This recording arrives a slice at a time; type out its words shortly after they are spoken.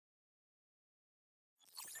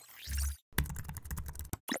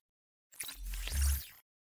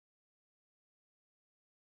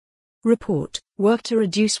Report: Work to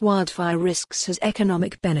reduce wildfire risks has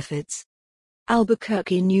economic benefits.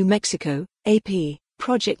 Albuquerque, New Mexico, AP.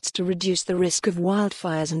 Projects to reduce the risk of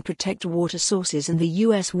wildfires and protect water sources in the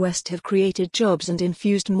U.S. West have created jobs and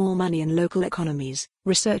infused more money in local economies,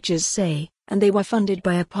 researchers say, and they were funded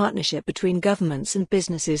by a partnership between governments and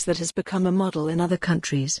businesses that has become a model in other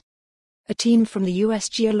countries. A team from the U.S.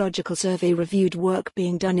 Geological Survey reviewed work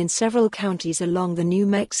being done in several counties along the New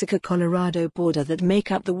Mexico-Colorado border that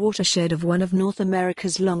make up the watershed of one of North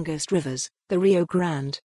America's longest rivers, the Rio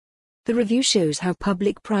Grande. The review shows how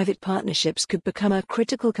public-private partnerships could become a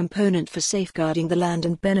critical component for safeguarding the land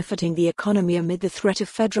and benefiting the economy amid the threat of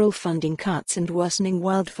federal funding cuts and worsening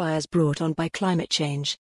wildfires brought on by climate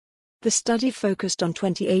change. The study focused on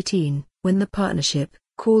 2018, when the partnership,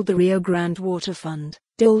 called the Rio Grande Water Fund,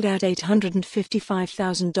 doled out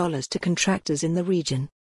 $855,000 to contractors in the region.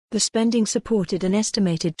 The spending supported an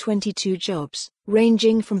estimated 22 jobs,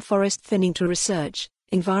 ranging from forest thinning to research,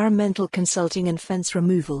 environmental consulting and fence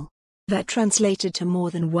removal. That translated to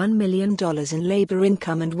more than $1 million in labor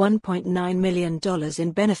income and $1.9 million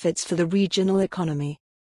in benefits for the regional economy.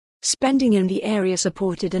 Spending in the area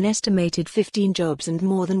supported an estimated 15 jobs and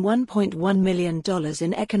more than $1.1 million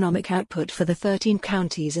in economic output for the 13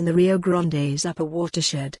 counties in the Rio Grande's upper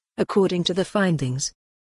watershed, according to the findings.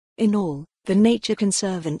 In all, the Nature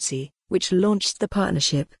Conservancy, which launched the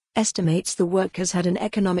partnership, estimates the work has had an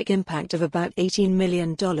economic impact of about $18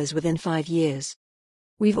 million within 5 years.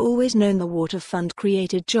 We've always known the Water Fund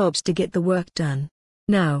created jobs to get the work done.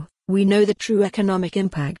 Now, we know the true economic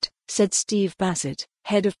impact, said Steve Bassett,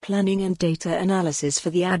 head of planning and data analysis for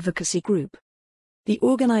the advocacy group. The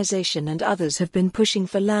organization and others have been pushing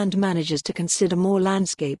for land managers to consider more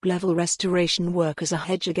landscape-level restoration work as a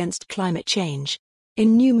hedge against climate change.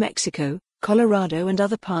 In New Mexico, Colorado and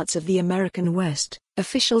other parts of the American West,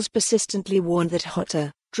 officials persistently warn that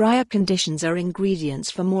hotter, drier conditions are ingredients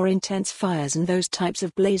for more intense fires, and those types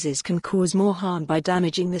of blazes can cause more harm by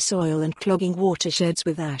damaging the soil and clogging watersheds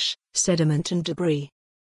with ash, sediment and debris.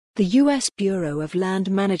 The U.S. Bureau of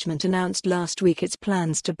Land Management announced last week its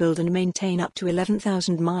plans to build and maintain up to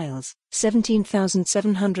 11,000 miles,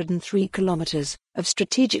 17,703 kilometers, of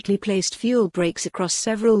strategically placed fuel breaks across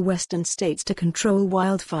several western states to control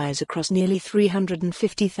wildfires across nearly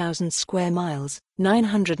 350,000 square miles,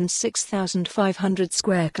 906,500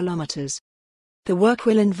 square kilometers. The work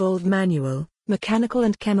will involve manual, mechanical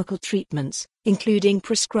and chemical treatments, including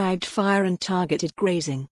prescribed fire and targeted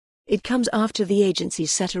grazing. It comes after the agency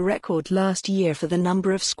set a record last year for the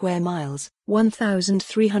number of square miles,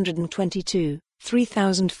 1,322,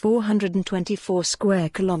 3,424 square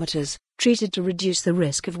kilometers, treated to reduce the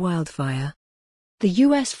risk of wildfire. The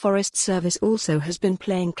U.S. Forest Service also has been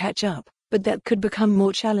playing catch-up, but that could become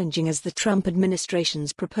more challenging as the Trump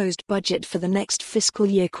administration's proposed budget for the next fiscal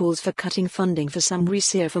year calls for cutting funding for some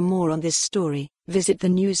research. For more on this story, visit the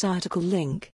news article link.